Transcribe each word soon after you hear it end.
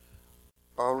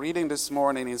Our reading this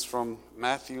morning is from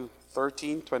Matthew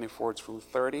 13, 24 through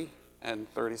 30,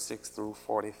 and 36 through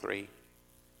 43.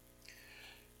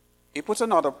 He put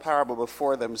another parable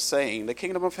before them, saying, "The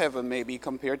kingdom of heaven may be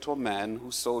compared to a man who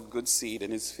sowed good seed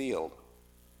in his field.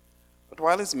 But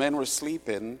while his men were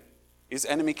sleeping, his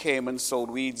enemy came and sowed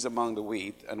weeds among the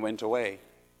wheat and went away.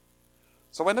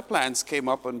 So when the plants came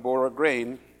up and bore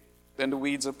grain, then the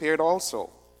weeds appeared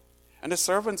also. And the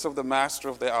servants of the master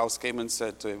of the house came and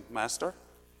said to him, 'Master,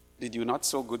 did you not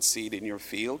sow good seed in your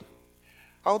field?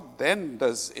 How then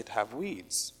does it have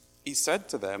weeds?' He said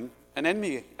to them, 'An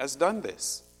enemy has done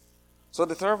this.' So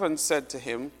the servants said to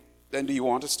him, 'Then do you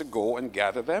want us to go and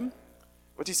gather them?'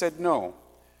 But he said, 'No,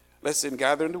 lest in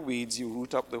gathering the weeds you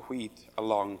root up the wheat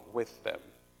along with them.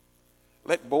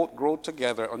 Let both grow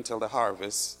together until the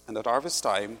harvest, and at harvest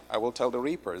time I will tell the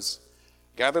reapers,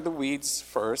 gather the weeds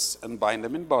first and bind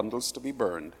them in bundles to be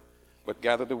burned, but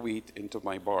gather the wheat into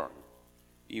my barn.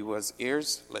 He who has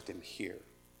ears, let him hear.'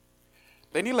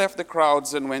 Then he left the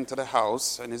crowds and went to the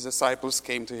house, and his disciples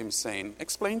came to him, saying,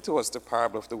 'Explain to us the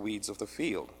parable of the weeds of the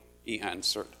field.' He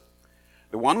answered,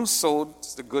 'The one who sowed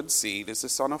the good seed is the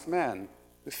Son of Man.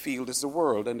 The field is the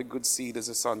world, and the good seed is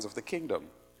the sons of the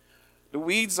kingdom. The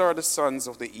weeds are the sons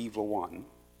of the evil one,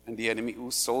 and the enemy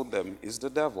who sowed them is the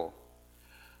devil.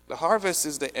 The harvest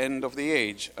is the end of the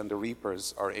age, and the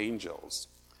reapers are angels.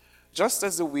 Just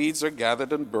as the weeds are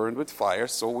gathered and burned with fire,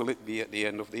 so will it be at the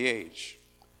end of the age.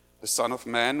 The Son of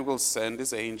Man will send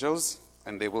his angels,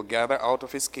 and they will gather out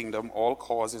of his kingdom all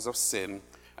causes of sin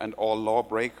and all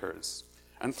lawbreakers,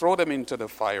 and throw them into the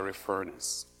fiery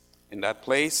furnace. In that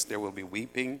place there will be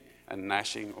weeping and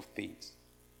gnashing of teeth.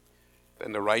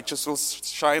 Then the righteous will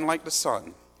shine like the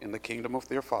sun in the kingdom of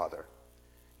their Father.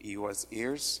 He who has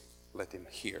ears, let him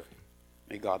hear."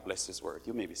 May God bless his word.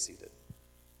 You may be seated.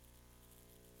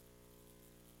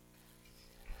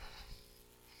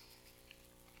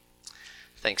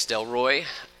 Thanks, Delroy.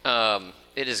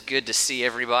 It is good to see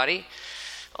everybody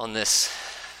on this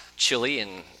chilly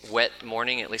and wet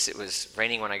morning. At least it was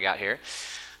raining when I got here.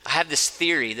 I have this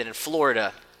theory that in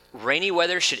Florida, rainy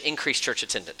weather should increase church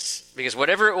attendance, because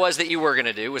whatever it was that you were going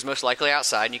to do was most likely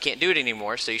outside, and you can't do it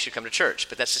anymore, so you should come to church.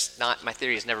 But that's just not, my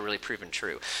theory has never really proven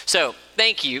true. So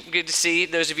thank you. Good to see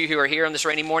those of you who are here on this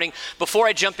rainy morning. Before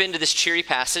I jump into this cheery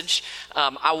passage,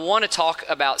 I want to talk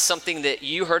about something that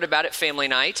you heard about at Family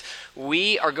Night.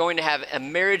 We are going to have a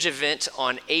marriage event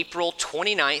on April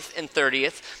 29th and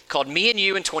 30th called Me and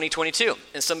You in 2022.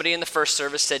 And somebody in the first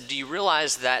service said, "Do you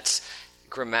realize that's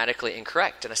grammatically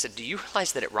incorrect?" And I said, "Do you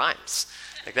realize that it rhymes?"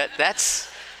 Like that's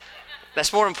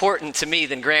more important to me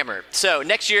than grammar. So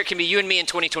next year it can be You and Me in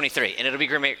 2023, and it'll be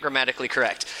grammatically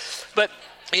correct. But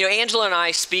you know, Angela and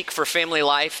I speak for Family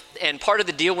Life, and part of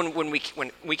the deal when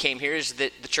we came here is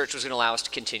that the church was going to allow us to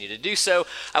continue to do so.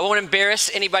 I won't embarrass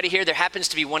anybody here. There happens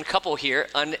to be one couple here,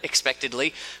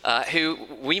 unexpectedly, who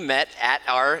we met at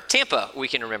our Tampa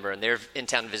Weekend Remember, and they're in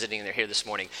town visiting, and they're here this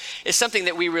morning. It's something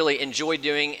that we really enjoy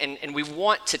doing, and we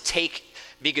want to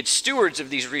be good stewards of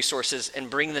these resources and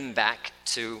bring them back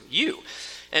to you.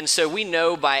 And so we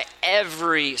know by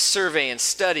every survey and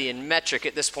study and metric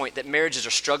at this point that marriages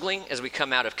are struggling as we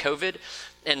come out of COVID.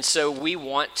 And so we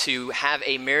want to have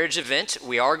a marriage event.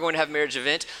 We are going to have a marriage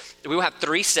event. We will have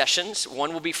 3 sessions.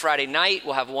 One will be Friday night.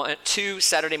 We'll have 2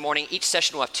 Saturday morning. Each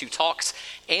session will have 2 talks.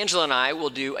 Angela and I will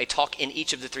do a talk in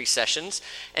each of the 3 sessions.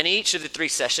 And in each of the 3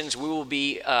 sessions, we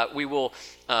will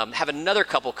have another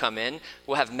couple come in.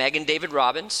 We'll have Meg and David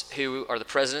Robbins, who are the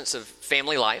presidents of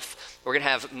Family Life. We're going to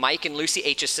have Mike and Lucy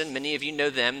Aitchison. Many of you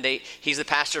know them. He's the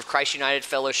pastor of Christ United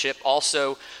Fellowship,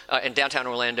 also in downtown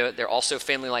Orlando. They're also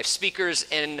Family Life speakers.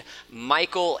 And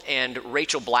Michael and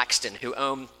Rachel Blackston, who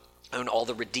own all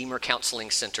the Redeemer Counseling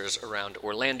Centers around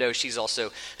Orlando. She's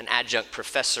also an adjunct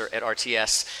professor at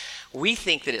RTS. We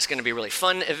think that it's going to be a really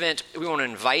fun event. We want to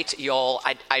invite y'all.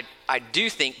 I do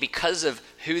think because of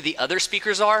who the other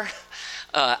speakers are,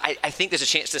 I think there's a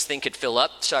chance this thing could fill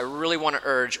up. So I really want to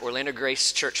urge Orlando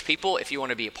Grace Church people, if you want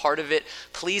to be a part of it,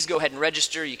 please go ahead and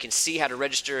register. You can see how to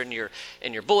register in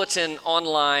your bulletin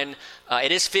online.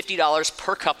 It is $50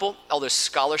 per couple. All those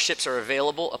scholarships are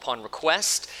available upon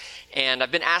request. And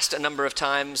I've been asked a number of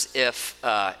times if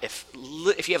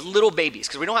you have little babies,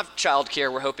 because we don't have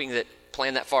childcare. We're hoping that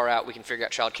plan that far out, we can figure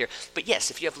out childcare. But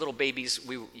yes, if you have little babies,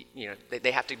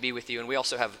 they have to be with you, and we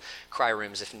also have cry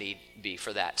rooms if need be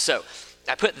for that. So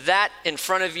I put that in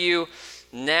front of you.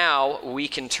 Now we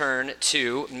can turn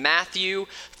to Matthew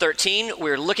 13.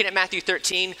 We're looking at Matthew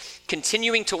 13,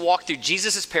 continuing to walk through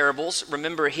Jesus' parables.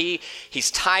 Remember,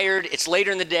 he's tired. It's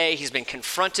later in the day. He's been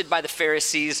confronted by the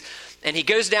Pharisees, and he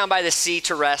goes down by the sea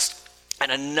to rest,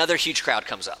 and another huge crowd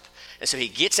comes up. And so he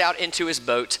gets out into his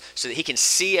boat so that he can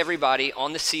see everybody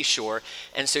on the seashore,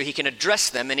 and so he can address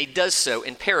them, and he does so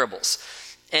in parables.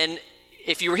 And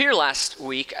if you were here last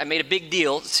week, I made a big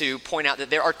deal to point out that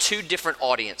there are two different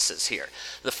audiences here.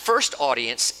 The first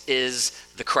audience is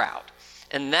the crowd,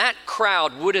 and that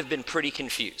crowd would have been pretty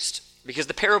confused because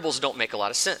the parables don't make a lot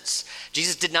of sense.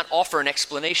 Jesus did not offer an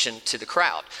explanation to the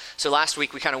crowd. So last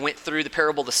week we kind of went through the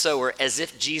parable of the sower as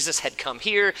if Jesus had come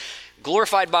here,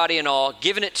 glorified body and all,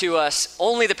 given it to us,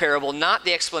 only the parable, not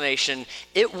the explanation.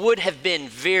 It would have been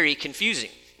very confusing,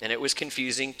 and it was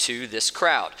confusing to this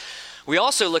crowd. We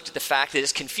also looked at the fact that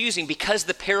it's confusing because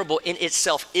the parable in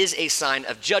itself is a sign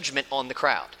of judgment on the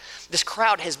crowd. This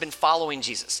crowd has been following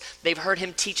Jesus. They've heard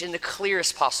him teach in the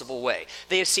clearest possible way.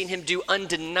 They have seen him do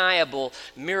undeniable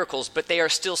miracles, but they are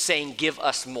still saying, give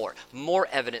us more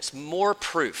evidence, more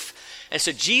proof. And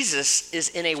so Jesus is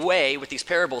in a way with these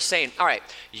parables saying, all right,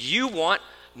 you want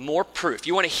more proof.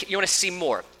 You want to see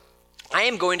more. I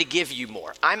am going to give you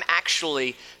more. I'm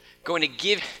going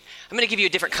to give you a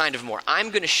different kind of more.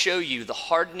 I'm going to show you the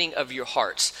hardening of your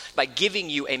hearts by giving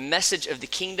you a message of the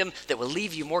kingdom that will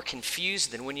leave you more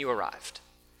confused than when you arrived.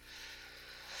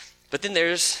 But then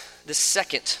there's the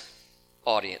second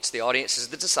audience. The audience is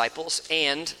the disciples,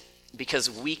 and because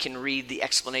we can read the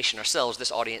explanation ourselves,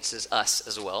 this audience is us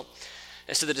as well.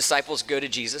 And so the disciples go to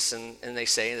Jesus and they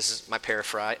say, this is my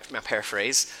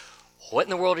paraphrase, what in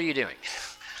the world are you doing?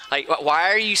 Like,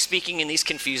 why are you speaking in these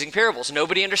confusing parables?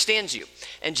 Nobody understands you.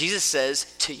 And Jesus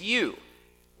says, to you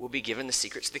will be given the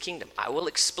secrets of the kingdom. I will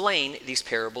explain these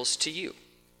parables to you.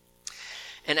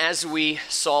 And as we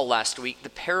saw last week, the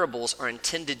parables are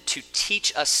intended to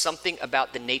teach us something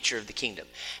about the nature of the kingdom.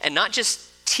 And not just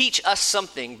teach us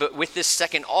something, but with this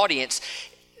second audience,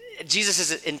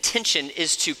 Jesus' intention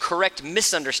is to correct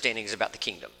misunderstandings about the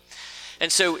kingdom.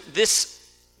 And so this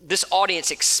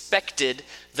audience expected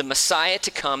the Messiah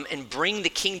to come and bring the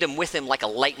kingdom with him like a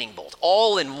lightning bolt,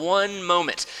 all in one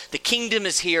moment. The kingdom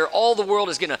is here. All the world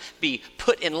is going to be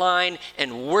put in line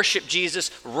and worship Jesus.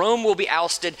 Rome will be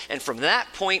ousted. And from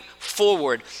that point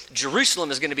forward, Jerusalem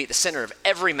is going to be at the center of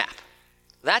every map.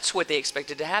 That's what they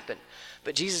expected to happen.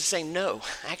 But Jesus is saying, no,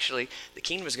 actually, the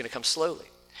kingdom is going to come slowly.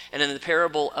 And in the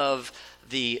parable of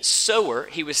the sower,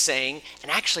 he was saying,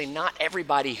 and actually not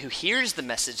everybody who hears the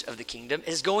message of the kingdom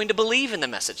is going to believe in the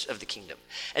message of the kingdom.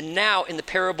 And now in the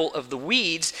parable of the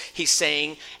weeds, he's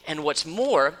saying, and what's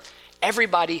more,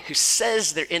 everybody who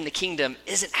says they're in the kingdom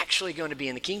isn't actually going to be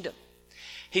in the kingdom.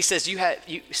 He says,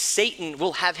 Satan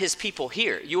will have his people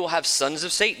here. You will have sons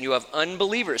of Satan. You have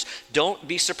unbelievers. Don't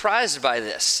be surprised by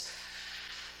this.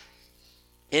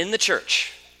 In the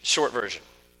church, short version,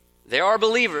 there are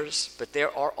believers, but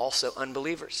there are also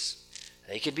unbelievers.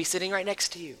 They could be sitting right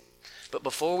next to you. But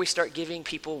before we start giving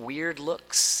people weird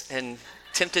looks and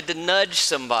tempted to nudge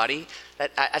somebody,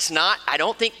 I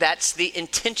don't think that's the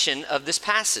intention of this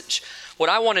passage. What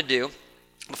I want to do,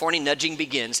 before any nudging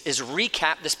begins, is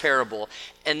recap this parable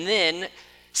and then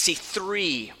see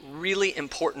three really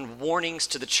important warnings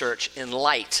to the church in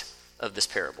light of this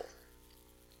parable.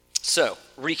 So,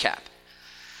 recap.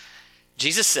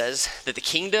 Jesus says that the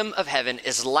kingdom of heaven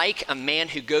is like a man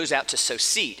who goes out to sow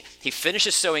seed. He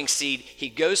finishes sowing seed, he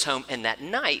goes home, and that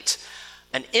night,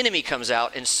 an enemy comes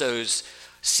out and sows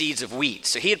seeds of weeds.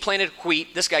 So he had planted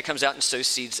wheat, this guy comes out and sows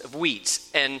seeds of weeds.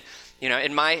 And,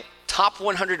 in my top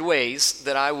 100 ways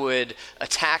that I would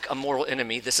attack a mortal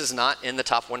enemy, this is not in the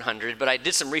top 100, but I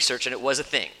did some research and it was a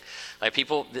thing. Like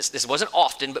people, this wasn't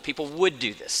often, but people would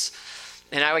do this.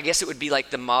 And I guess it would be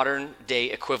like the modern day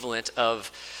equivalent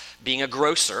of being a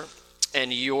grocer,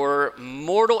 and your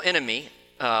mortal enemy,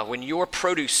 when your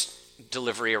produce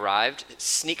delivery arrived, it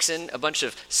sneaks in a bunch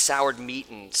of soured meat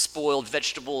and spoiled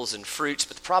vegetables and fruits,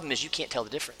 but the problem is you can't tell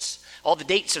the difference. All the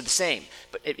dates are the same,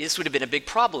 but this would have been a big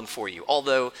problem for you.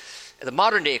 Although the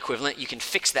modern day equivalent, you can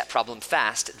fix that problem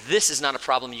fast. This is not a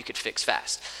problem you could fix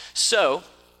fast. So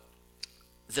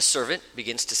the servant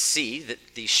begins to see that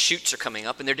these shoots are coming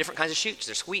up, and there are different kinds of shoots.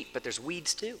 There's wheat, but there's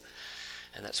weeds too.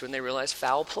 And that's when they realize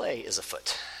foul play is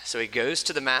afoot. So he goes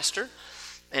to the master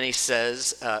and he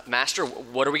says, Master,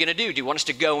 what are we going to do? Do you want us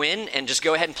to go in and just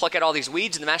go ahead and pluck out all these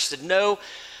weeds? And the master said, no,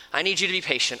 I need you to be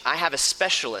patient. I have a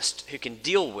specialist who can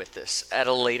deal with this at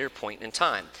a later point in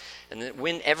time. And then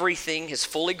when everything has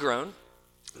fully grown,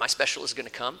 my specialist is going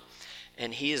to come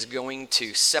and he is going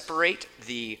to separate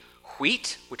the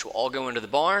wheat, which will all go into the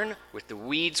barn, with the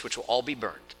weeds, which will all be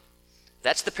burned.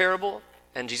 That's the parable.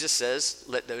 And Jesus says,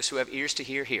 let those who have ears to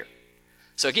hear, hear.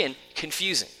 So again,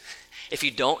 confusing if you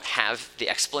don't have the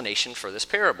explanation for this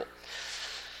parable.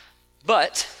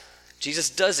 But Jesus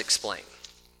does explain.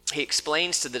 he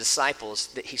explains to the disciples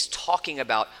that he's talking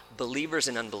about believers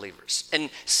and unbelievers. And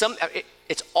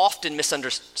it's often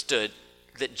misunderstood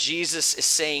that Jesus is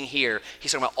saying here,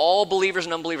 he's talking about all believers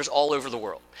and unbelievers all over the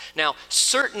world. Now,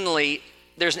 certainly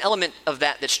there's an element of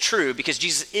that that's true because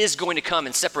Jesus is going to come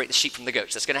and separate the sheep from the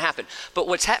goats. That's going to happen. But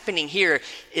what's happening here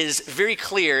is very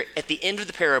clear at the end of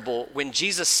the parable when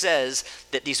Jesus says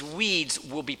that these weeds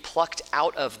will be plucked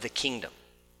out of the kingdom.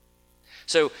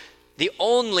 So the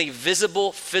only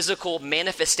visible, physical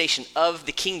manifestation of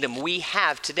the kingdom we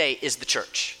have today is the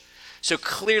church. So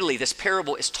clearly this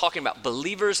parable is talking about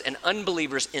believers and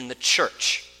unbelievers in the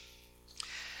church,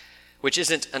 which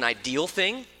isn't an ideal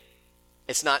thing.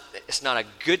 It's not a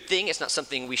good thing. It's not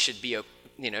something we should be,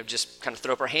 just kind of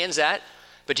throw up our hands at.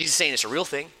 But Jesus is saying it's a real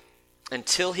thing.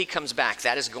 Until he comes back,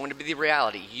 that is going to be the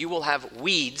reality. You will have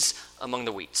weeds among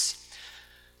the wheats.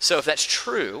 So if that's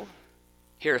true,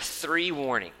 here are 3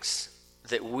 warnings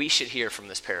that we should hear from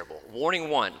this parable. Warning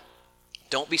 1,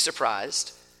 don't be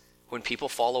surprised when people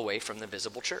fall away from the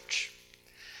visible church.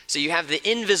 So you have the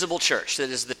invisible church that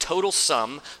is the total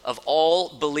sum of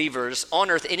all believers on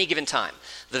earth at any given time.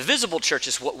 The visible church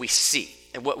is what we see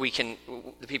and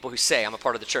the people who say, I'm a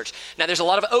part of the church. Now there's a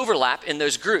lot of overlap in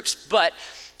those groups, but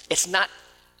it's not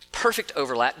perfect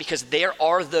overlap because there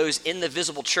are those in the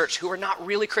visible church who are not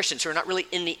really Christians, who are not really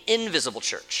in the invisible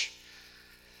church.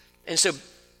 And so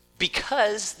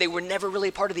because they were never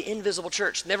really part of the invisible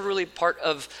church, never really part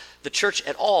of the church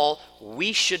at all,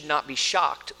 we should not be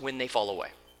shocked when they fall away,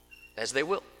 as they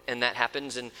will. And that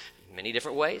happens in many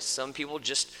different ways. Some people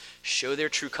just show their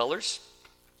true colors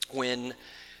when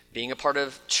being a part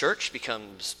of church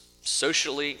becomes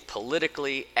socially,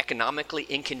 politically, economically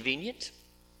inconvenient.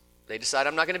 They decide,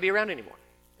 I'm not going to be around anymore.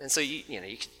 And so,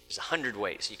 there's 100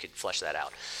 ways you could flesh that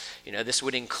out. This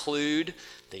would include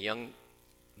the young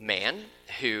man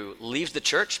who leaves the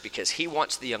church because he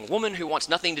wants the young woman who wants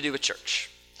nothing to do with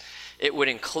church. It would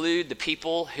include the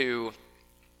people who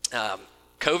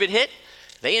COVID hit.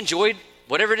 They enjoyed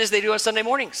whatever it is they do on Sunday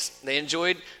mornings. They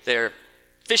enjoyed their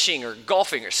fishing or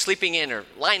golfing or sleeping in or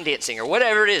line dancing or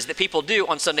whatever it is that people do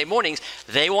on Sunday mornings.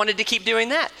 They wanted to keep doing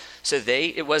that. So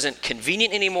it wasn't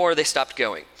convenient anymore. They stopped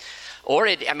going. Or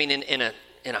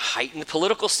in a heightened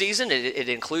political season, it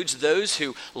includes those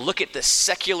who look at the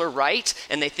secular right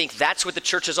and they think that's what the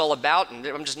church is all about, and I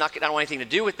don't want anything to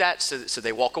do with that, so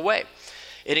they walk away.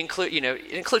 It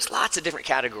includes lots of different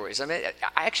categories. I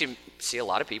actually see a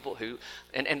lot of people who,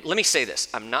 and let me say this,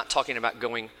 I'm not talking about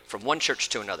going from one church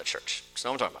to another church. That's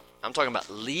not what I'm talking about. I'm talking about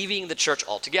leaving the church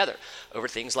altogether over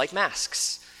things like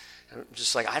masks. I'm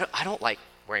just like, I don't like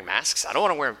wearing masks. I don't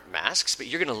want to wear masks, but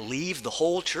you're going to leave the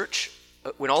whole church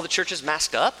when all the church is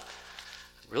masked up?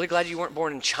 I'm really glad you weren't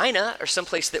born in China or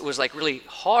someplace that was like really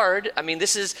hard.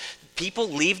 People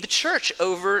leave the church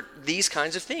over these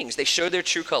kinds of things. They show their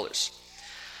true colors.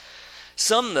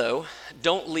 Some, though,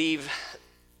 don't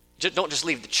just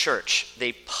leave the church.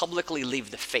 They publicly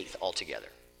leave the faith altogether.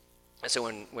 And so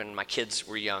when my kids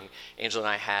were young, Angela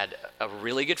and I had a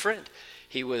really good friend.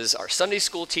 He was our Sunday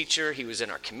school teacher. He was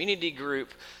in our community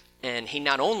group. And he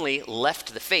not only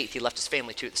left the faith, he left his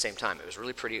family too at the same time. It was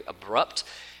really pretty abrupt,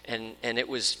 and it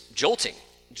was jolting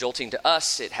to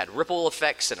us. It had ripple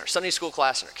effects in our Sunday school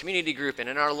class, in our community group, and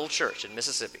in our little church in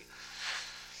Mississippi.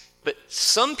 But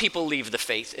some people leave the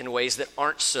faith in ways that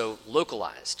aren't so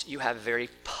localized. You have very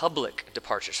public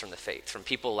departures from the faith, from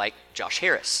people like Josh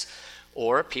Harris,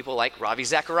 or people like Ravi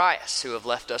Zacharias, who have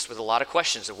left us with a lot of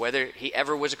questions of whether he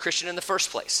ever was a Christian in the first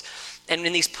place. And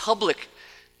in these public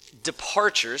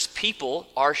departures, people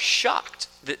are shocked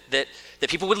that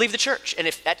people would leave the church. And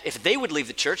if they would leave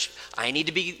the church, I need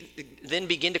to then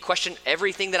begin to question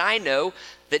everything that I know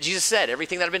that Jesus said,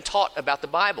 everything that I've been taught about the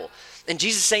Bible. And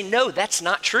Jesus is saying, no, that's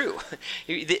not true.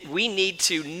 We need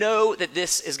to know that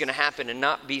this is going to happen and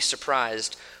not be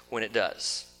surprised when it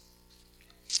does.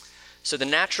 So the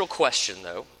natural question,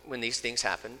 though, when these things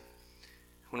happen,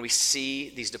 when we see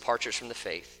these departures from the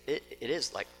faith, it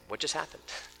is like, what just happened?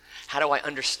 How do I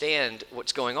understand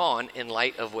what's going on in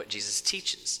light of what Jesus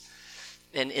teaches?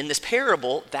 And in this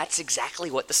parable, that's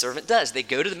exactly what the servant does. They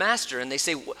go to the master and they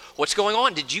say, what's going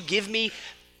on?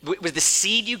 Was the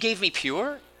seed you gave me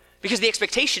pure? Because the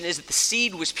expectation is that the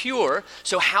seed was pure,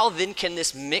 so how then can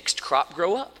this mixed crop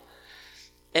grow up?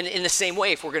 And in the same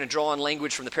way, if we're going to draw on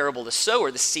language from the parable of the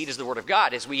sower, the seed is the word of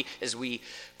God. As we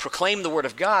proclaim the word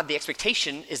of God, the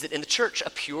expectation is that in the church, a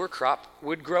pure crop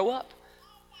would grow up.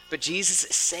 But Jesus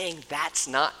is saying that's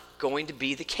not going to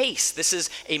be the case. This is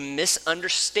a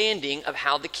misunderstanding of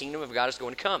how the kingdom of God is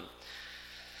going to come.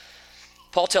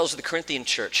 Paul tells the Corinthian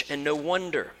church, and no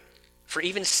wonder, for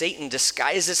even Satan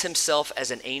disguises himself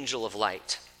as an angel of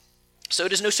light. So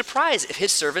it is no surprise if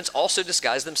his servants also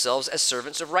disguise themselves as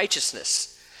servants of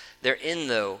righteousness. Their end,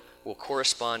 though, will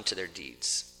correspond to their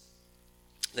deeds.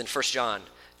 Then 1 John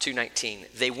 2:19,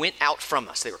 they went out from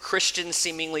us. They were Christians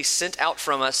seemingly sent out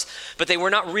from us, but they were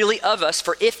not really of us,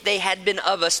 for if they had been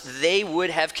of us, they would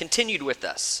have continued with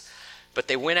us. But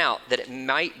they went out that it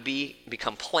might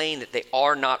become plain that they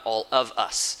are not all of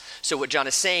us. So what John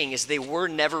is saying is they were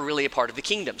never really a part of the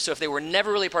kingdom. So if they were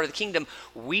never really a part of the kingdom,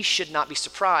 we should not be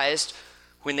surprised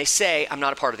when they say, I'm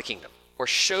not a part of the kingdom, or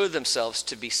show themselves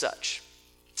to be such.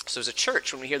 So as a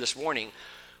church, when we hear this warning,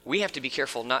 we have to be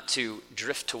careful not to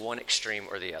drift to one extreme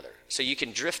or the other. So you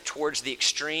can drift towards the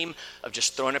extreme of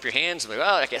just throwing up your hands and like,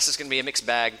 well, I guess it's going to be a mixed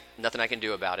bag, nothing I can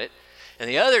do about it. And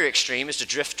the other extreme is to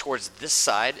drift towards this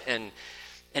side and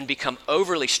become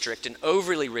overly strict and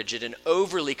overly rigid and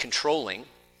overly controlling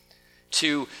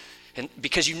and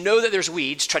because you know that there's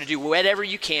weeds, try to do whatever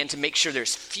you can to make sure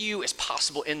there's few as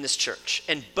possible in this church.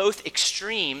 And both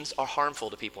extremes are harmful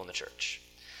to people in the church.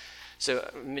 So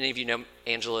many of you know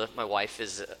Angela, my wife,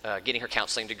 is getting her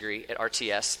counseling degree at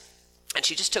RTS, and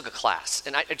she just took a class.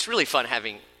 And it's really fun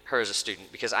having her as a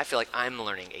student because I feel like I'm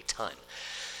learning a ton.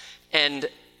 And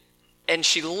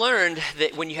she learned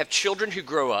that when you have children who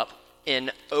grow up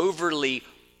in overly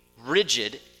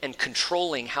rigid and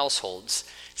controlling households,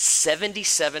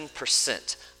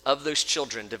 77% of those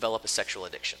children develop a sexual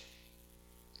addiction.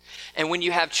 And when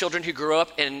you have children who grow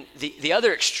up in the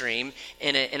other extreme,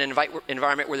 in an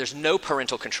environment where there's no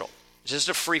parental control, it's just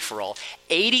a free-for-all,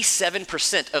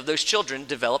 87% of those children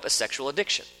develop a sexual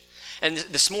addiction. And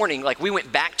this morning, we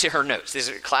went back to her notes, these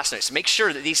are class notes, to make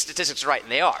sure that these statistics are right,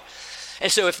 and they are.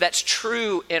 And so if that's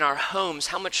true in our homes,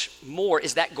 how much more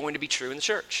is that going to be true in the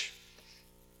church?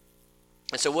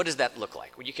 And so what does that look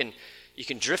like? Well, you can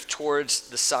drift towards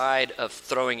the side of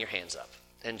throwing your hands up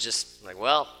and just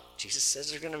Jesus says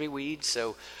there's going to be weeds,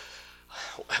 so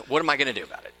what am I going to do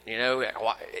about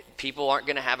it? People aren't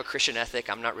going to have a Christian ethic.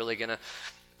 I'm not really going to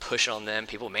push on them.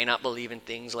 People may not believe in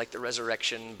things like the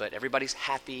resurrection, but everybody's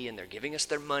happy and they're giving us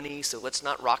their money, so let's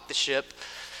not rock the ship.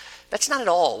 That's not at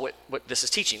all what this is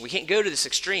teaching. We can't go to this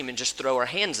extreme and just throw our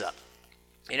hands up.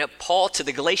 Paul to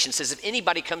the Galatians says, if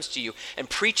anybody comes to you and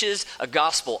preaches a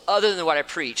gospel other than what I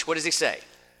preach, what does he say?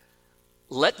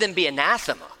 Let them be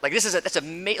anathema. Let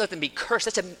them be cursed.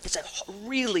 That's a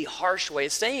really harsh way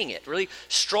of saying it, really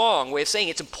strong way of saying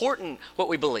it. It's important what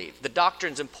we believe. The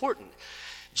doctrine's important.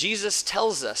 Jesus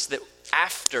tells us that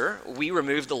after we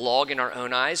remove the log in our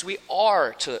own eyes, we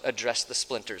are to address the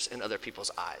splinters in other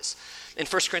people's eyes. In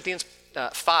 1 Corinthians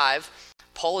 5,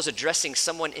 Paul is addressing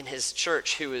someone in his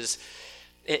church who is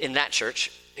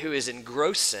in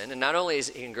gross sin, and not only is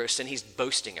he in gross sin, he's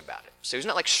boasting about it. So he's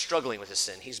not struggling with his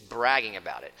sin, he's bragging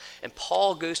about it. And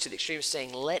Paul goes to the extreme of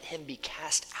saying, let him be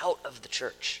cast out of the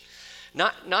church.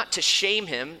 Not to shame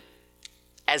him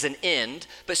as an end,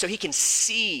 but so he can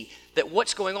see that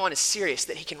what's going on is serious,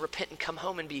 that he can repent and come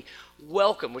home and be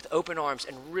welcomed with open arms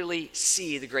and really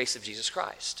see the grace of Jesus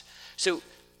Christ. So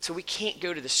we can't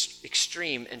go to this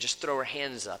extreme and just throw our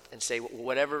hands up and say,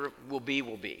 whatever will be,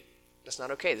 will be. That's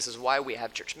not okay. This is why we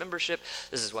have church membership.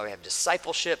 This is why we have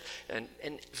discipleship. And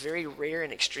in very rare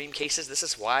and extreme cases, this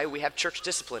is why we have church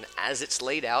discipline as it's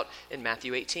laid out in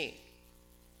Matthew 18.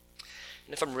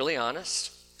 And if I'm really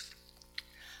honest,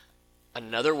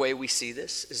 another way we see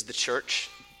this is the church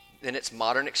in its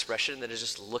modern expression that is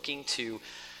just looking to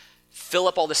fill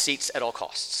up all the seats at all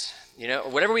costs.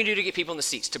 Whatever we do to get people in the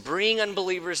seats, to bring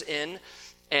unbelievers in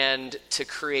and to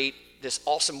create this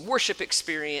awesome worship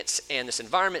experience and this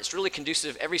environment. It's really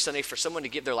conducive every Sunday for someone to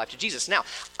give their life to Jesus. Now,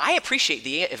 I appreciate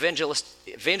the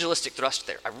evangelistic thrust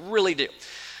there. I really do.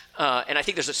 And I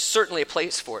think there's certainly a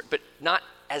place for it, but not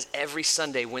as every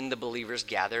Sunday when the believers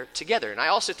gather together. And I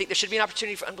also think there should be an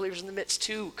opportunity for unbelievers in the midst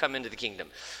to come into the kingdom.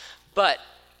 But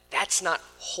that's not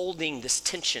holding this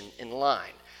tension in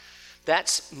line.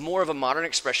 That's more of a modern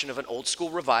expression of an old school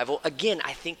revival. Again,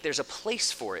 I think there's a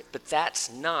place for it, but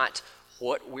that's not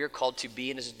what we're called to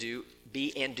be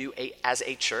and do as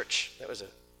a church. That was a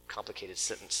complicated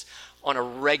sentence. On a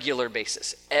regular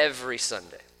basis, every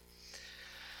Sunday.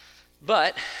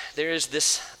 But there is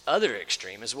this other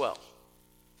extreme as well.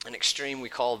 An extreme we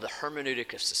call the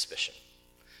hermeneutic of suspicion.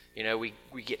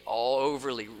 We get all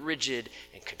overly rigid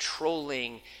and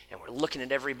controlling, and we're looking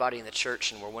at everybody in the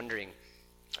church and we're wondering,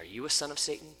 are you a son of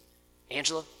Satan?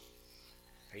 Angela?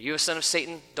 Are you a son of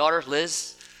Satan? Daughter,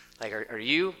 Liz? Are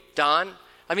you, Don?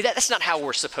 That's not how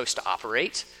we're supposed to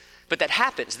operate, but that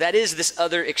happens. That is this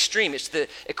other extreme. It's the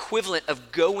equivalent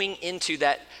of going into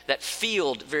that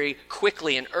field very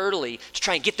quickly and early to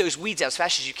try and get those weeds out as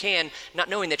fast as you can, not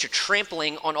knowing that you're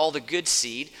trampling on all the good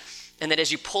seed And that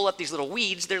as you pull up these little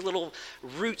weeds, their little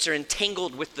roots are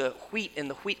entangled with the wheat, and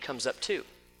the wheat comes up too.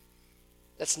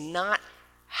 That's not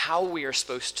how we are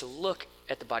supposed to look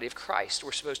at the body of Christ.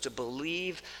 We're supposed to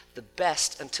believe the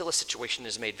best until a situation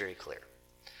is made very clear.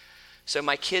 So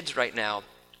my kids right now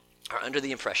are under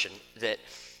the impression that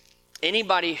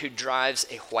anybody who drives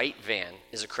a white van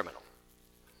is a criminal.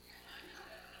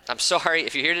 I'm sorry,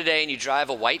 if you're here today and you drive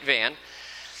a white van,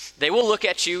 they will look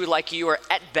at you like you are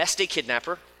at best a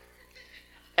kidnapper,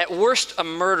 at worst a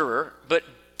murderer, but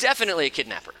definitely a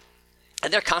kidnapper.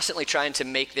 And they're constantly trying to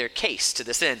make their case to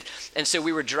this end. And so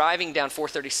we were driving down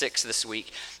 436 this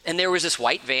week, and there was this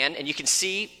white van, and you can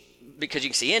see, because you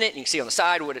can see in it, and you can see on the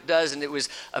side what it does, and it was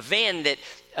a van that,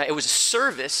 it was a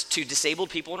service to disabled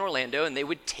people in Orlando, and they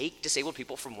would take disabled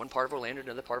people from one part of Orlando to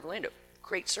another part of Orlando.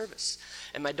 Great service.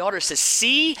 And my daughter says,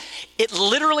 see, it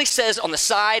literally says on the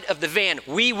side of the van,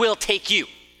 we will take you.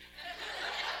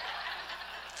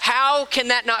 How can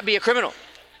that not be a criminal?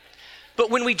 But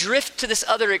when we drift to this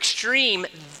other extreme,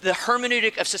 the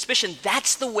hermeneutic of suspicion,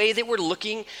 that's the way that we're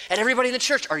looking at everybody in the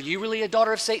church. Are you really a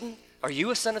daughter of Satan? Are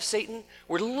you a son of Satan?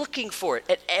 We're looking for it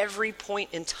at every point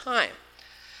in time.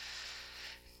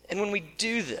 And when we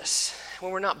do this,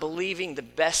 when we're not believing the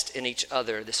best in each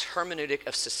other, this hermeneutic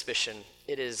of suspicion,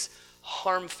 it is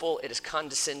harmful, it is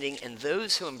condescending, and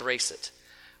those who embrace it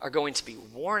are going to be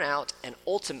worn out and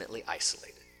ultimately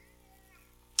isolated.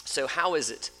 So how is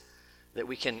it that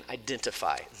we can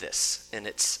identify this in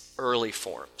its early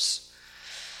forms?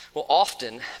 Well,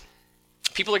 often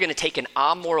people are going to take an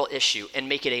amoral issue and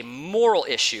make it a moral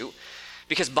issue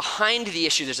because behind the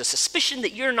issue there's a suspicion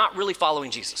that you're not really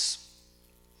following Jesus.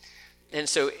 And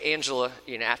so Angela,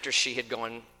 after she had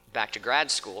gone back to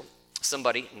grad school,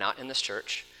 somebody not in this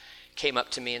church came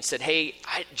up to me and said, hey,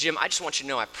 Jim, I just want you to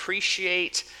know I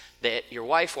appreciate that your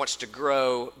wife wants to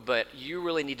grow, but you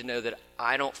really need to know that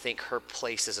I don't think her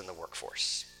place is in the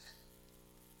workforce.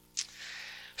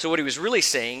 So what he was really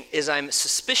saying is I'm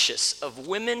suspicious of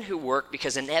women who work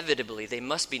because inevitably they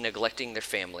must be neglecting their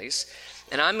families,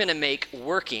 and I'm going to make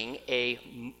working a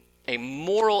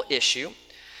moral issue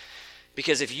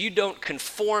because if you don't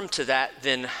conform to that,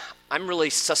 then I'm really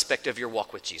suspect of your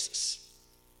walk with Jesus.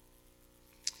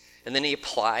 And then he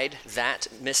applied that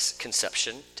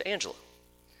misconception to Angela.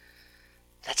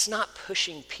 That's not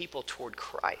pushing people toward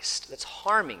Christ. That's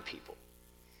harming people.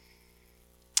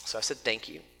 So I said, thank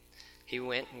you. He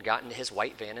went and got into his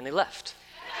white van and they left.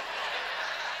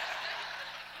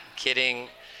 Kidding.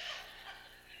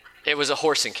 It was a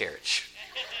horse and carriage.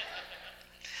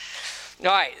 All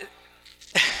right.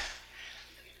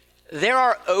 There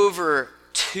are over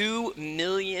 2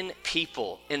 million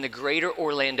people in the greater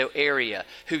Orlando area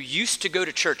who used to go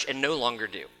to church and no longer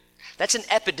do. That's an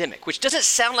epidemic, which doesn't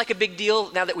sound like a big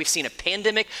deal now that we've seen a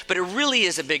pandemic, but it really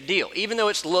is a big deal. Even though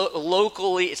it's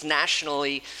locally, it's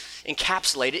nationally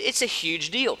encapsulated, it's a huge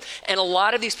deal. And a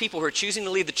lot of these people who are choosing to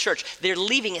leave the church, they're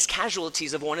leaving as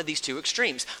casualties of one of these two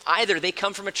extremes. Either they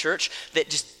come from a church that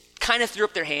just kind of threw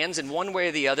up their hands in one way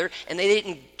or the other, and they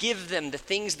didn't give them the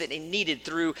things that they needed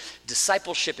through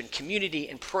discipleship and community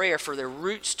and prayer for their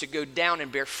roots to go down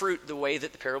and bear fruit the way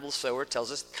that the parable of the sower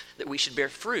tells us that we should bear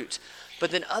fruit. But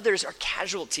then others are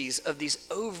casualties of these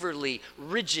overly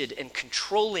rigid and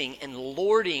controlling and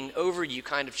lording over you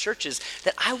kind of churches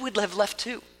that I would have left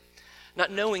too,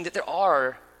 not knowing that there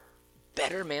are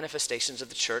better manifestations of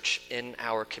the church in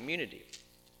our community.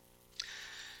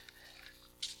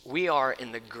 We are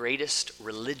in the greatest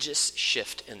religious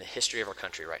shift in the history of our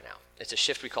country right now. It's a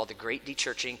shift we call the Great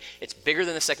Dechurching. It's bigger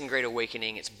than the Second Great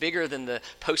Awakening. It's bigger than the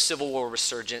post-Civil War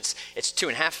resurgence. It's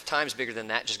 2.5 times bigger than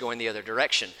that, just going the other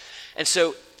direction. And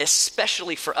so,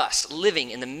 especially for us, living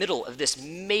in the middle of this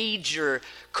major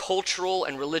cultural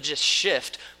and religious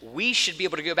shift, we should be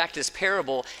able to go back to this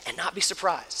parable and not be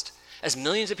surprised as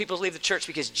millions of people leave the church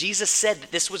because Jesus said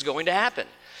that this was going to happen.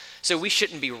 So we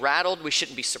shouldn't be rattled, we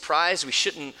shouldn't be surprised, we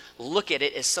shouldn't look at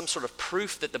it as some sort of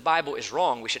proof that the Bible is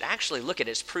wrong. We should actually look at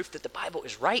it as proof that the Bible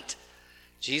is right.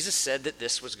 Jesus said that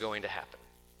this was going to happen.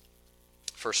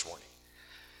 First warning.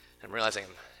 I'm realizing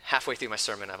I'm halfway through my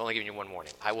sermon. I've only given you one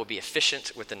warning. I will be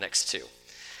efficient with the next two.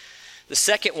 The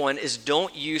second one is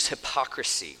don't use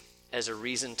hypocrisy as a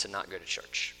reason to not go to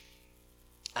church.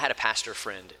 I had a pastor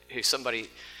friend who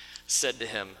somebody said to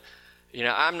him,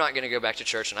 I'm not going to go back to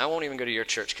church, and I won't even go to your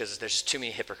church because there's just too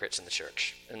many hypocrites in the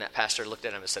church. And that pastor looked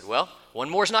at him and said, well, one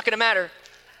more is not going to matter.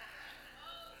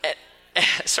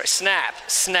 Sorry,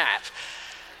 snap.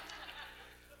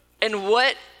 And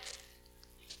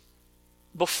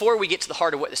before we get to the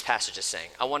heart of what this passage is saying,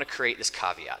 I want to create this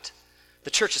caveat.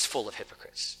 The church is full of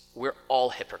hypocrites. We're all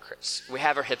hypocrites. We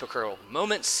have our hypocritical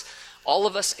moments. All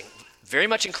of us, very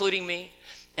much including me,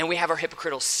 and we have our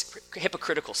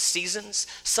hypocritical seasons.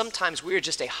 Sometimes we are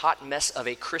just a hot mess of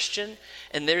a Christian,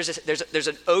 and there's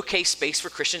an okay space for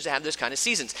Christians to have those kind of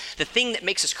seasons. The thing that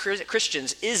makes us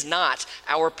Christians is not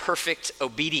our perfect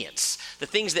obedience. The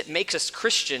things that makes us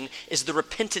Christian is the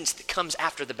repentance that comes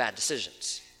after the bad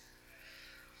decisions.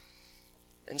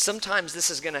 And sometimes this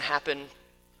is going to happen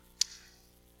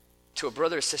to a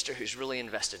brother or sister who's really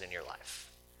invested in your life.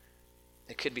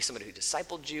 It could be somebody who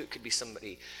discipled you. It could be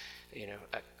somebody,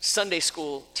 a Sunday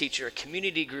school teacher, a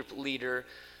community group leader.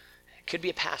 It could be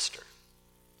a pastor.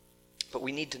 But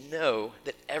we need to know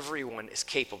that everyone is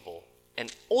capable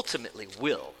and ultimately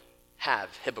will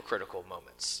have hypocritical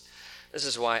moments. This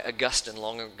is why Augustine,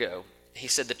 long ago, he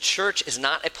said, the church is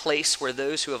not a place where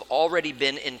those who have already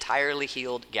been entirely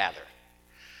healed gather.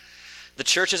 The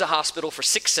church is a hospital for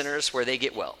sick sinners where they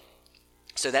get well.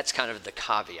 So that's kind of the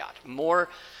caveat. More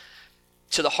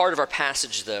to the heart of our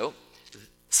passage, though,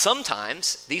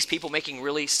 sometimes these people making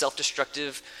really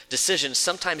self-destructive decisions,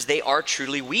 sometimes they are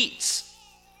truly weeds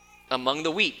among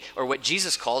the wheat, or what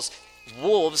Jesus calls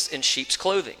wolves in sheep's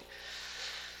clothing.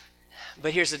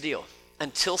 But here's the deal.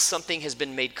 Until something has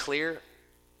been made clear,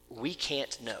 we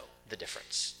can't know the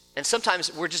difference. And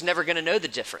sometimes we're just never going to know the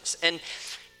difference. And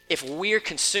if we're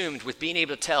consumed with being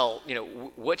able to tell,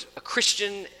 what a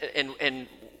Christian and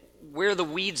where the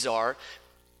weeds are,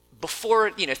 before,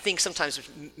 things sometimes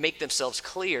make themselves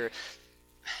clear,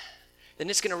 then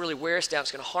it's going to really wear us down.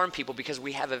 It's going to harm people because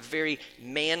we have a very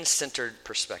man-centered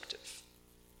perspective.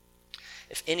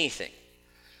 If anything,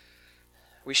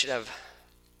 we should have,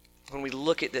 when we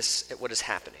look at this, at what is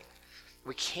happening,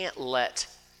 we can't let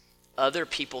other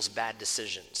people's bad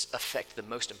decisions affect the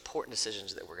most important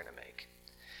decisions that we're going to make.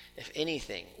 If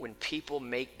anything, when people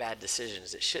make bad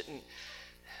decisions, it shouldn't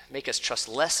make us trust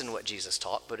less in what Jesus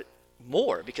taught, but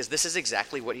more, because this is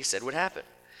exactly what he said would happen.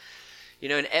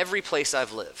 In every place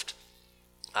I've lived,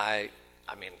 I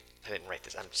didn't write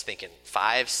this, I'm just thinking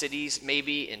 5 cities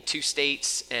maybe in 2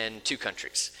 states and 2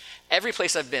 countries. Every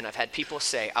place I've been, I've had people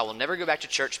say, I will never go back to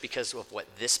church because of what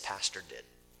this pastor did.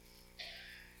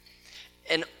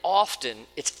 And often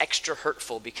it's extra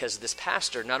hurtful because this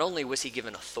pastor, not only was he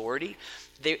given authority,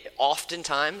 they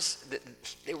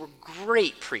were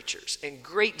great preachers and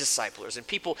great disciplers, and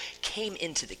people came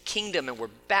into the kingdom and were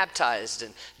baptized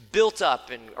and built up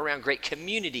and around great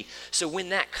community. So when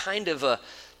that kind of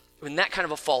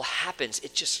a fall happens,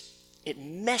 it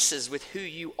messes with who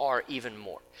you are even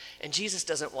more. And Jesus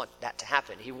doesn't want that to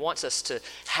happen. He wants us to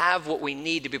have what we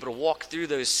need to be able to walk through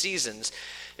those seasons.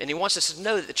 And he wants us to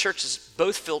know that the church is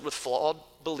both filled with flawed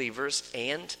believers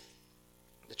and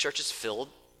the church is filled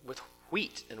with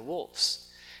wheat and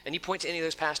wolves. And you point to any of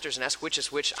those pastors and ask which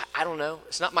is which, I don't know.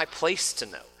 It's not my place to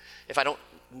know if I don't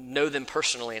know them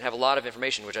personally and have a lot of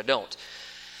information, which I don't.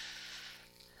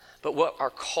 But what our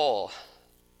call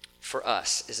for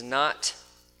us is not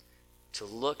to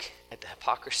look at the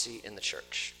hypocrisy in the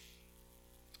church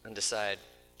and decide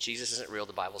Jesus isn't real,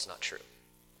 the Bible's not true.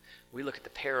 We look at the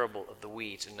parable of the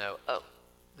weeds and know,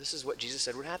 this is what Jesus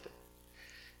said would happen.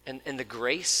 And the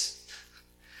grace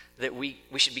that we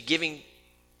should be giving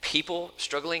people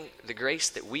struggling, the grace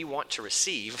that we want to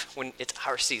receive when it's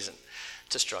our season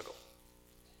to struggle.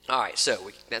 All right,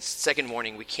 so that's second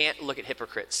warning. We can't look at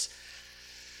hypocrites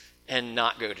and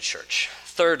not go to church.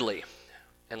 Thirdly,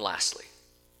 and lastly,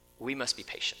 we must be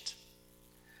patient.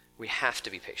 We have to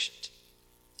be patient.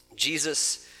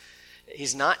 Jesus,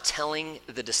 he's not telling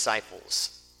the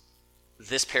disciples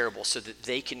this parable so that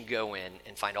they can go in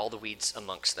and find all the weeds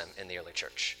amongst them in the early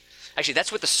church. Actually,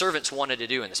 that's what the servants wanted to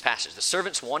do in this passage. The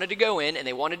servants wanted to go in and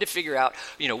they wanted to figure out,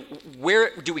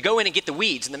 where do we go in and get the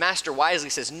weeds? And the master wisely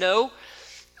says, no,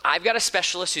 I've got a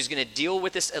specialist who's going to deal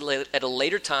with this at a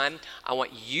later time. I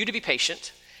want you to be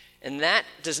patient. And that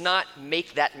does not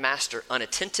make that master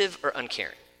unattentive or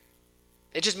uncaring.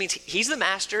 It just means he's the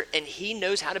master and he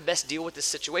knows how to best deal with this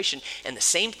situation. And the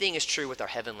same thing is true with our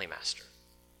heavenly master.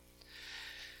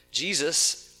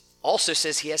 Jesus also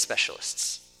says he has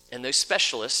specialists. And those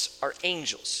specialists are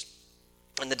angels.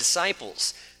 And the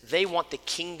disciples, they want the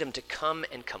kingdom to come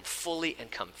and come fully and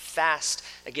come fast.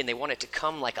 Again, they want it to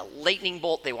come like a lightning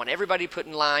bolt. They want everybody put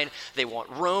in line. They want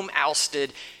Rome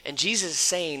ousted. And Jesus is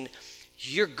saying,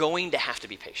 you're going to have to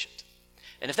be patient.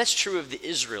 And if that's true of the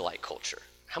Israelite culture,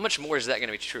 how much more is that going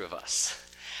to be true of us?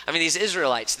 I mean, these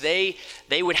Israelites, they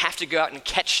would have to go out and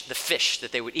catch the fish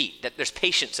that they would eat. That there's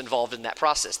patience involved in that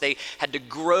process. They had to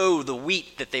grow the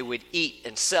wheat that they would eat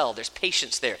and sell. There's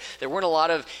patience there. There weren't a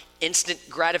lot of instant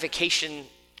gratification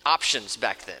options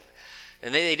back then.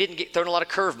 And they didn't get thrown a lot of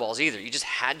curveballs either. You just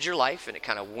had your life and it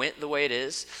kind of went the way it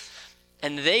is.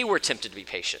 And they were tempted to be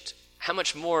patient. how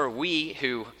much more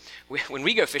when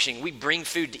we go fishing, we bring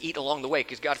food to eat along the way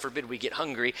because God forbid we get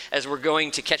hungry as we're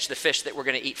going to catch the fish that we're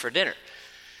going to eat for dinner.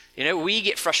 We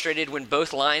get frustrated when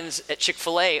both lines at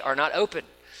Chick-fil-A are not open.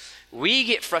 We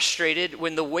get frustrated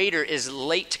when the waiter is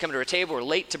late to come to our table or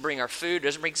late to bring our food,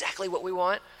 doesn't bring exactly what we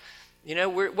want.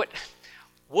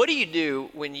 What do you do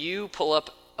when you pull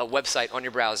up a website on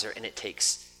your browser and it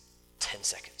takes 10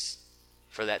 seconds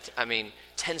for that?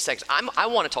 10 seconds. I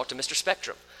want to talk to Mr.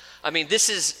 Spectrum.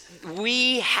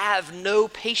 We have no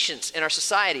patience in our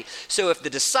society. So if the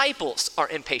disciples are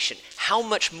impatient, how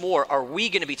much more are we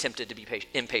going to be tempted to be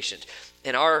impatient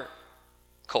in our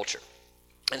culture?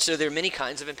 And so there are many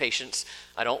kinds of impatience.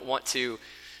 I don't want to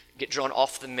get drawn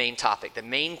off the main topic. The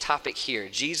main topic here,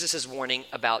 Jesus is warning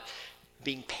about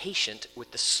being patient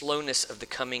with the slowness of the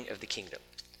coming of the kingdom.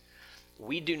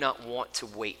 We do not want to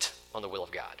wait on the will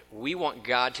of God. We want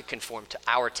God to conform to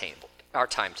our timetable.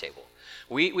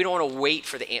 We don't want to wait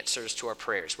for the answers to our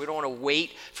prayers. We don't want to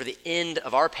wait for the end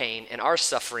of our pain and our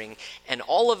suffering. And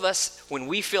all of us, when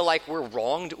we feel like we're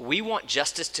wronged, we want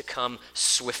justice to come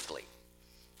swiftly.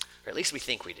 Or at least we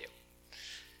think we do.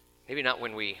 Maybe not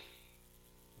when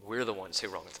we're the ones who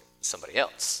wronged somebody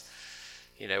else.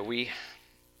 We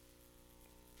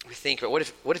think, but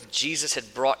what if Jesus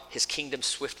had brought his kingdom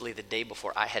swiftly the day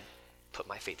before I had put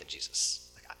my faith in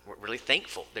Jesus? We're really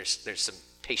thankful there's some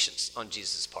patience on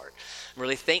Jesus' part. I'm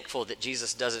really thankful that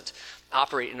Jesus doesn't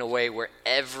operate in a way where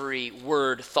every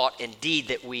word, thought, and deed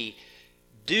that we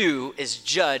do is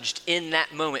judged in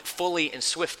that moment fully and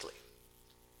swiftly.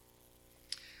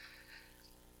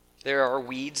 There are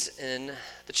weeds in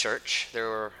the church. There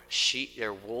are sheep. There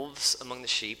are wolves among the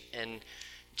sheep. And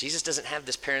Jesus doesn't have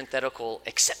this parenthetical,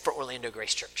 except for Orlando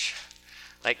Grace Church.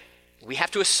 We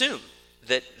have to assume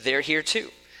that they're here too.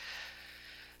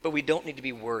 But we don't need to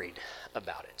be worried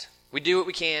about it. We do what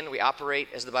we can. We operate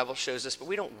as the Bible shows us, but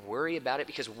we don't worry about it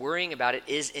because worrying about it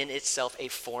is in itself a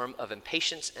form of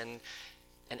impatience and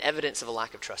an evidence of a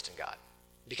lack of trust in God.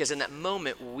 Because in that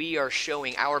moment, we are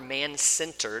showing our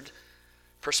man-centered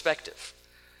perspective.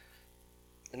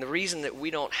 And the reason that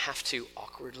we don't have to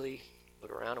awkwardly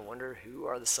look around and wonder who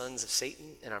are the sons of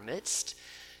Satan in our midst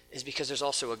is because there's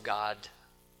also a God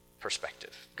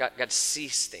perspective. God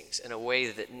sees things in a way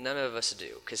that none of us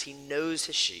do because he knows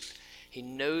his sheep. He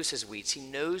knows his weeds. He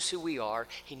knows who we are.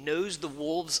 He knows the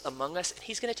wolves among us, and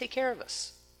he's going to take care of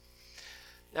us.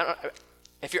 Now,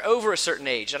 if you're over a certain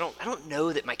age, I don't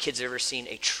know that my kids have ever seen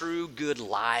a true good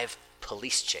live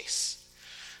police chase.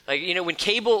 When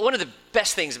cable, one of the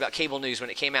best things about cable news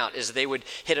when it came out is they would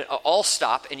hit an all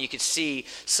stop and you could see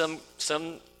some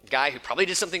guy who probably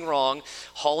did something wrong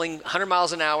hauling 100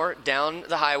 miles an hour down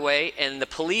the highway and the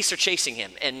police are chasing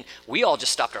him. And we all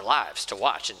just stopped our lives to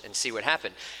watch and see what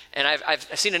happened. And I've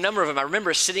seen a number of them. I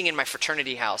remember sitting in my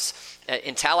fraternity house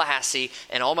in Tallahassee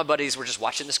and all my buddies were just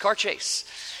watching this car chase.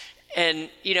 And,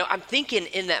 I'm thinking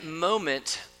in that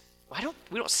moment, we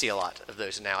don't see a lot of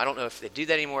those now. I don't know if they do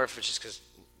that anymore, if it's just because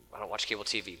I don't watch cable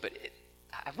TV, but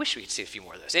I wish we could see a few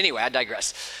more of those. Anyway, I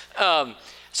digress.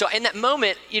 So in that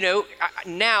moment,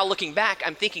 now looking back,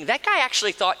 I'm thinking that guy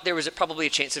actually thought there was probably a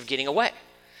chance of getting away.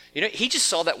 He just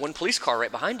saw that one police car right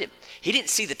behind him. He didn't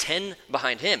see the 10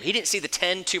 behind him. He didn't see the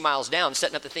 10 2 miles down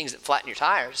setting up the things that flatten your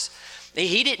tires.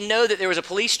 He didn't know that there was a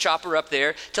police chopper up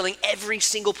there telling every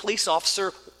single police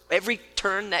officer every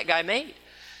turn that guy made.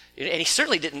 And he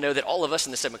certainly didn't know that all of us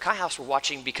in the Sid McKay house were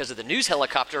watching because of the news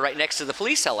helicopter right next to the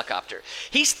police helicopter.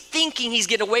 He's thinking he's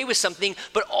getting away with something,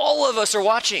 but all of us are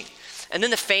watching. And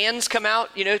then the fans come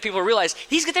out, people realize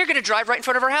they're going to drive right in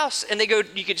front of our house. And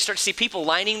you can start to see people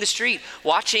lining the street,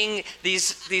 watching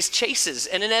these chases.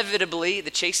 And inevitably,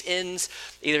 the chase ends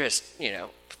either as,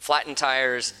 flattened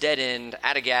tires, dead end,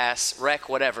 out of gas, wreck,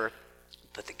 whatever.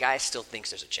 But the guy still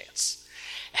thinks there's a chance.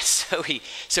 And so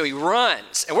he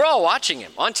runs, and we're all watching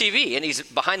him on TV, and he's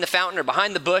behind the fountain or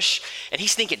behind the bush, and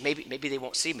he's thinking, maybe they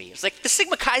won't see me. It's like the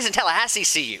Sigma Chi's in Tallahassee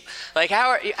see you.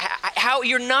 How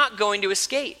you're not going to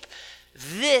escape.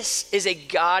 This is a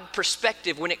God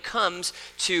perspective when it comes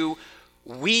to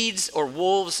weeds or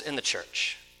wolves in the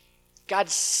church. God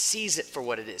sees it for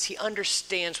what it is. He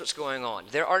understands what's going on.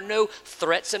 There are no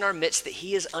threats in our midst that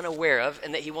he is unaware of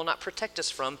and that he will not protect us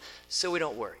from, so we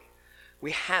don't worry.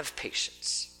 We have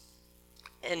patience.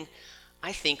 And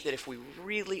I think that if we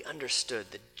really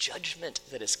understood the judgment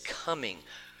that is coming,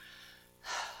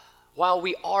 while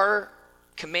we are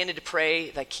commanded to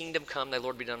pray, thy kingdom come, thy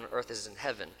Lord be done on earth as in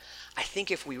heaven, I think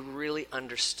if we really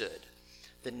understood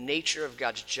the nature of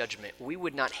God's judgment, we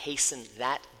would not hasten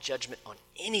that judgment on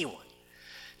anyone.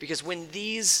 Because when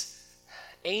these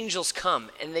angels come,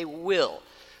 and they will,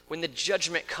 when the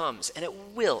judgment comes, and it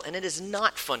will, and it is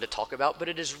not fun to talk about, but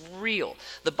it is real.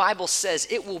 The Bible says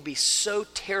it will be so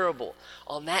terrible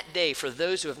on that day for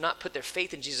those who have not put their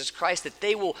faith in Jesus Christ that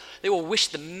they will wish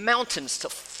the mountains to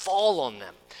fall on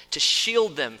them, to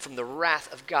shield them from the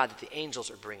wrath of God that the angels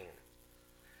are bringing them.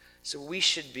 So we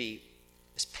should be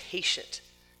as patient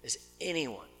as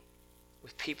anyone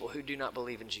with people who do not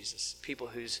believe in Jesus, people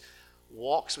whose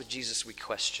walks with Jesus we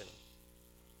question.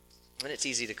 And it's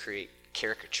easy to create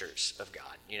caricatures of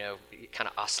God. You know, you kind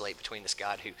of oscillate between this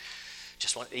God who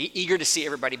just eager to see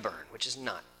everybody burn, which is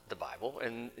not the Bible,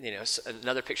 and you know,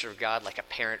 another picture of God like a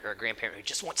parent or a grandparent who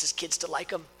just wants his kids to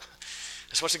like him.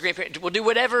 Just wants a grandparent, we'll do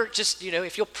whatever, just, you know,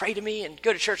 if you'll pray to me and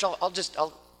go to church,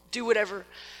 I'll do whatever.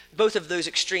 Both of those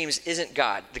extremes isn't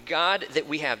God. The God that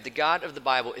we have, the God of the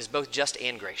Bible, is both just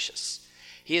and gracious.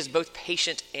 He is both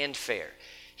patient and fair.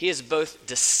 He is both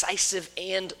decisive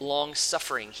and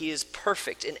long-suffering. He is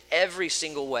perfect in every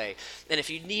single way. And if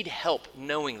you need help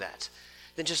knowing that,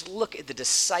 then just look at the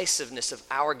decisiveness of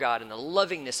our God and the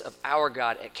lovingness of our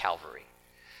God at Calvary.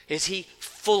 As he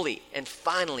fully and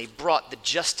finally brought the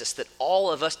justice that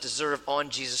all of us deserve on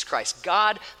Jesus Christ.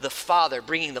 God the Father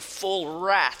bringing the full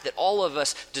wrath that all of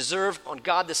us deserve on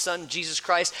God the Son, Jesus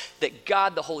Christ, that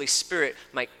God the Holy Spirit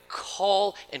might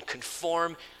call and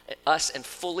conform us and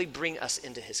fully bring us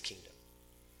into his kingdom.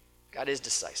 God is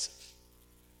decisive.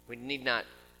 We need not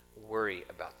worry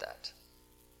about that.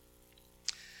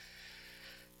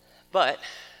 But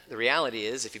the reality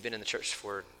is, if you've been in the church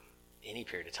for any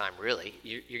period of time, really,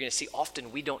 you're going to see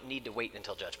often we don't need to wait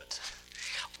until judgment.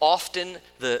 Often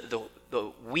the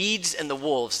weeds and the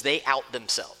wolves, they out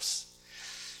themselves.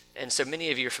 And so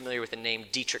many of you are familiar with the name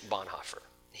Dietrich Bonhoeffer.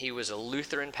 He was a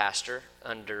Lutheran pastor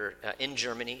in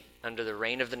Germany under the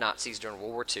reign of the Nazis during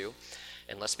World War II.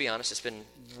 And let's be honest, it's been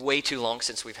way too long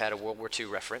since we've had a World War II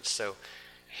reference, so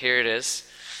here it is.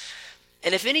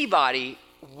 And if anybody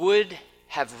would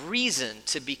have reason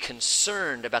to be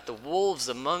concerned about the wolves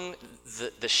among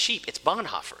the sheep, it's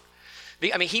Bonhoeffer.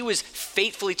 I mean, he was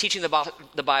faithfully teaching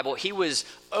the Bible. He was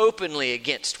openly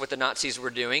against what the Nazis were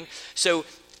doing. So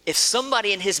if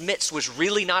somebody in his midst was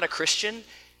really not a Christian,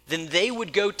 then they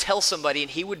would go tell somebody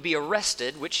and he would be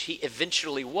arrested, which he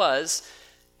eventually was,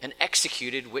 and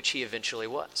executed, which he eventually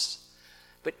was.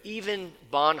 But even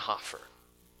Bonhoeffer,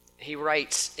 he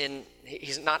writes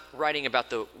he's not writing about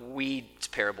the weeds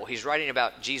parable. He's writing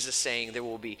about Jesus saying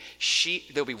there'll be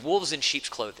wolves in sheep's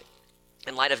clothing.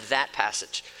 In light of that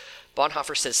passage,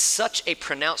 Bonhoeffer says such a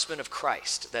pronouncement of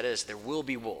Christ, that is, there will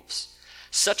be wolves,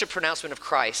 such a pronouncement of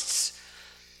Christ's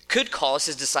could cause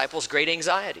his disciples great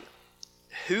anxiety.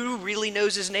 Who really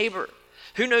knows his neighbor?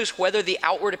 Who knows whether the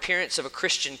outward appearance of a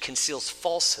Christian conceals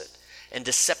falsehood and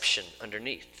deception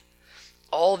underneath?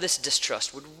 All this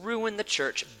distrust would ruin the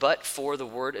church but for the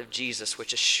word of Jesus,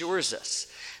 which assures us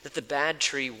that the bad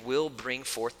tree will bring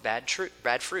forth bad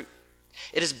fruit.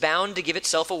 It is bound to give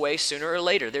itself away sooner or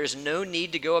later. There is no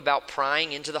need to go about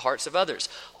prying into the hearts of others.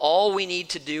 All we need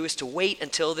to do is to wait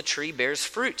until the tree bears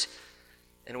fruit,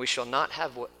 and we shall not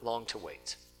have long to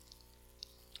wait.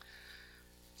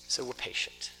 So we're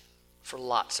patient for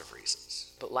lots of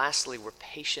reasons. But lastly, we're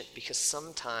patient because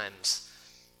sometimes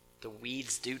the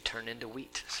weeds do turn into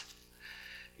wheat.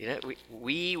 You know,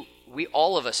 we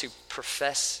all of us who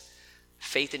profess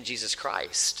faith in Jesus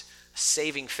Christ,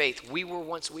 saving faith, we were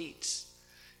once weeds.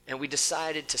 And we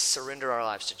decided to surrender our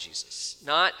lives to Jesus.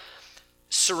 Not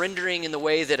surrendering in the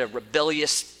way that a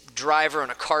rebellious driver on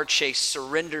a car chase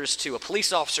surrenders to a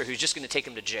police officer who's just going to take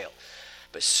him to jail,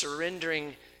 but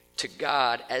surrendering to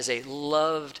God as a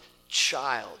loved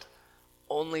child,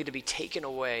 only to be taken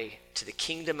away to the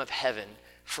kingdom of heaven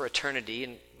for eternity,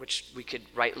 in which we could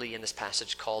rightly in this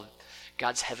passage call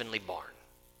God's heavenly barn.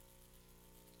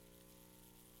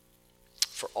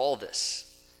 For all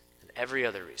this and every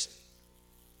other reason,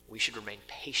 we should remain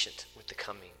patient with the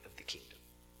coming of the kingdom.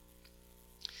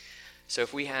 So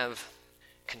if we have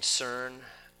concern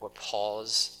or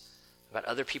pause about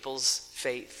other people's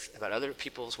faith, about other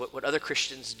people's what other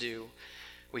Christians do,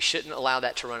 we shouldn't allow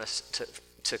that to run us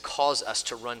to cause us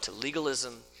to run to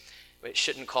legalism. It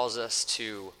shouldn't cause us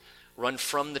to run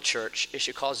from the church. It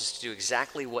should cause us to do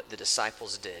exactly what the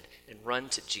disciples did and run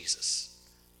to Jesus.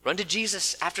 Run to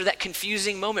Jesus after that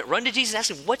confusing moment. Run to Jesus,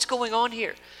 ask him, what's going on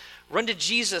here? Run to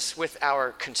Jesus with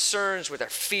our concerns, with our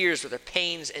fears, with our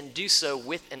pains, and do so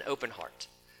with an open heart.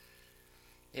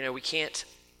 You know, we can't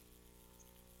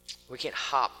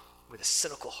hop with a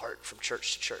cynical heart from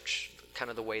church to church,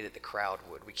 kind of the way that the crowd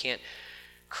would. We can't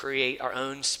create our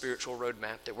own spiritual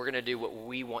roadmap that we're going to do what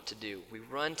we want to do. We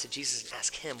run to Jesus and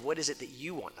ask him, what is it that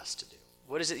you want us to do?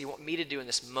 What is it you want me to do in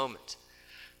this moment?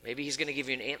 Maybe he's going to give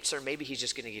you an answer. Maybe he's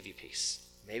just going to give you peace.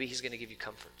 Maybe he's going to give you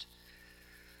comfort.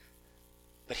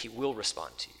 But he will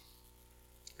respond to you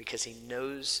because he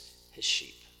knows his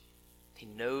sheep. He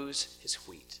knows his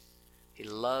wheat. He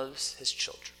loves his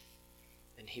children.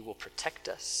 And he will protect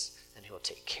us, and he will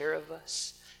take care of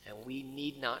us, and we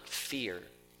need not fear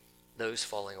those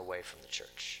falling away from the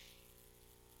church.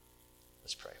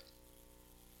 Let's pray.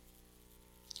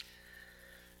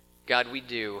 God, we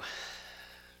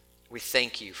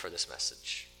thank you for this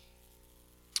message.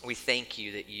 We thank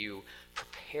you that you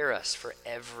prepare us for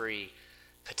every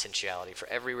potentiality, for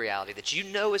every reality that you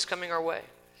know is coming our way.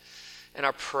 And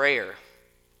our prayer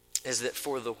is that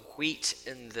for the wheat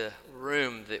in the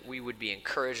room, that we would be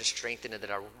encouraged and strengthened, and that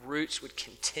our roots would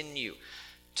continue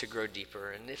to grow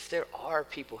deeper. And if there are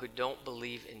people who don't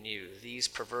believe in you, these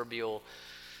proverbial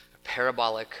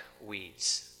parabolic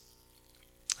weeds,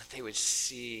 that they would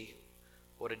see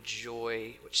what a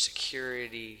joy, what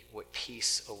security, what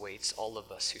peace awaits all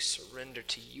of us who surrender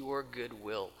to your good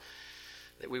will,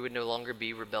 that we would no longer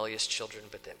be rebellious children,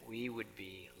 but that we would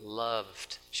be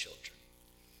loved children,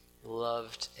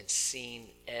 loved and seen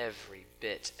every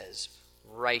bit as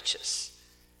righteous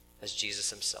as Jesus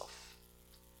himself.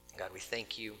 God, we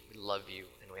thank you, we love you,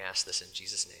 and we ask this in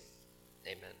Jesus'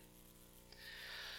 name. Amen.